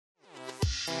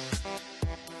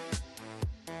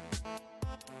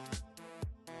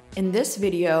In this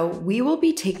video, we will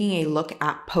be taking a look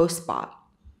at Postbot.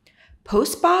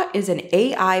 Postbot is an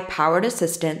AI-powered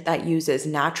assistant that uses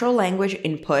natural language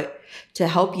input to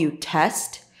help you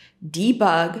test,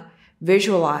 debug,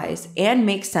 visualize, and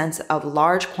make sense of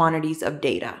large quantities of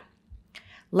data.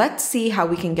 Let's see how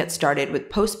we can get started with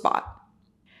Postbot.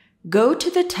 Go to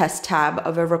the Test tab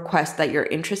of a request that you're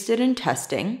interested in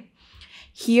testing.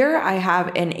 Here I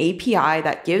have an API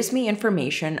that gives me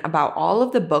information about all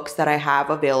of the books that I have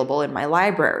available in my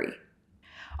library.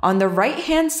 On the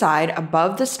right-hand side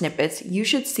above the snippets, you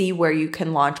should see where you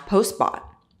can launch Postbot.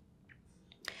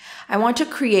 I want to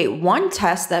create one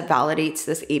test that validates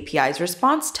this API's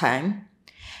response time,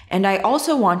 and I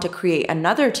also want to create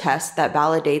another test that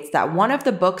validates that one of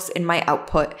the books in my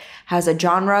output has a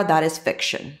genre that is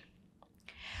fiction.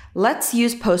 Let's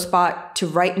use Postbot to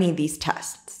write me these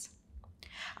tests.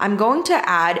 I'm going to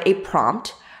add a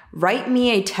prompt, write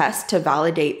me a test to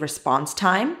validate response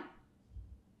time.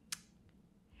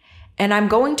 And I'm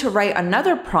going to write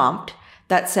another prompt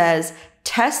that says,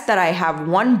 test that I have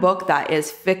one book that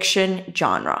is fiction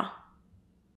genre.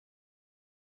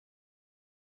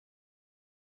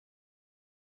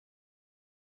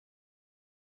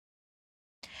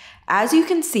 As you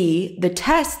can see, the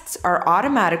tests are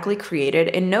automatically created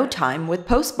in no time with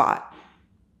Postbot.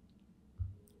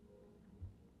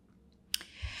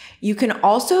 You can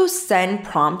also send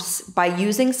prompts by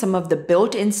using some of the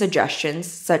built-in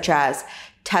suggestions, such as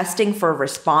testing for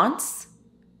response,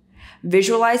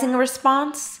 visualizing a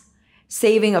response,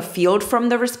 saving a field from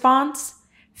the response,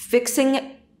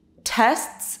 fixing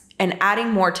tests, and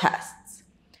adding more tests.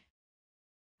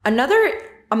 Another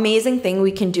amazing thing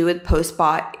we can do with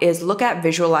Postbot is look at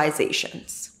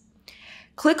visualizations.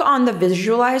 Click on the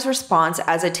Visualize Response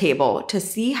as a table to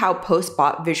see how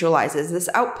Postbot visualizes this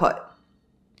output.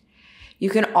 You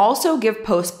can also give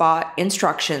Postbot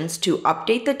instructions to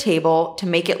update the table to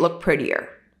make it look prettier.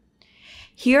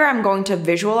 Here I'm going to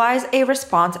visualize a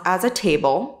response as a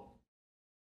table.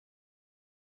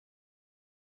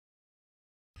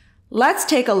 Let's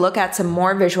take a look at some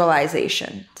more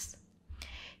visualizations.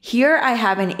 Here I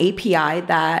have an API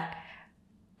that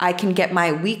I can get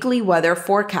my weekly weather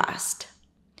forecast.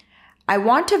 I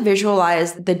want to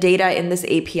visualize the data in this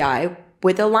API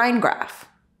with a line graph.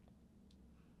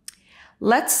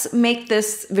 Let's make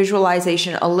this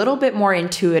visualization a little bit more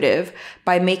intuitive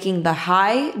by making the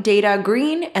high data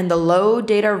green and the low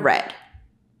data red.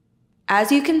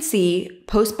 As you can see,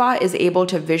 Postbot is able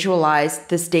to visualize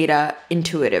this data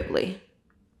intuitively.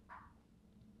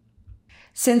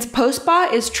 Since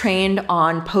Postbot is trained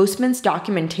on Postman's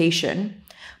documentation,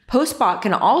 Postbot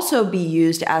can also be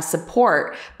used as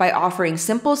support by offering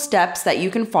simple steps that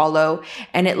you can follow,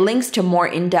 and it links to more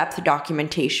in-depth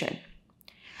documentation.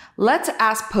 Let's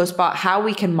ask Postbot how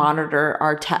we can monitor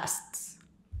our tests.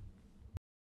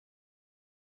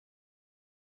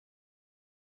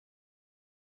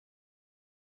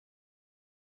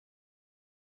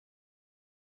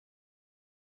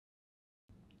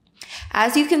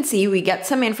 As you can see, we get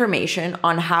some information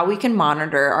on how we can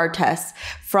monitor our tests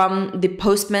from the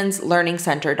Postman's Learning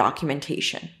Center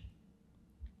documentation.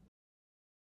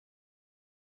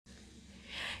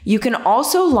 You can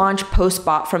also launch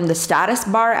Postbot from the status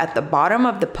bar at the bottom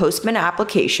of the Postman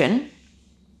application.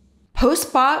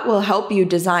 Postbot will help you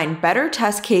design better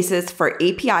test cases for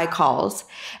API calls,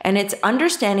 and its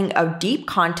understanding of deep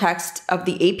context of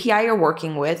the API you're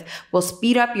working with will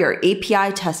speed up your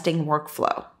API testing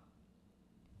workflow.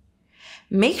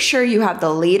 Make sure you have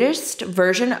the latest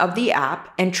version of the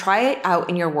app and try it out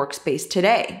in your workspace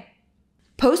today.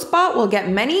 Postbot will get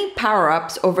many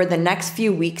power-ups over the next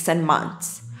few weeks and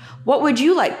months. What would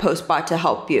you like Postbot to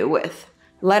help you with?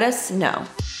 Let us know.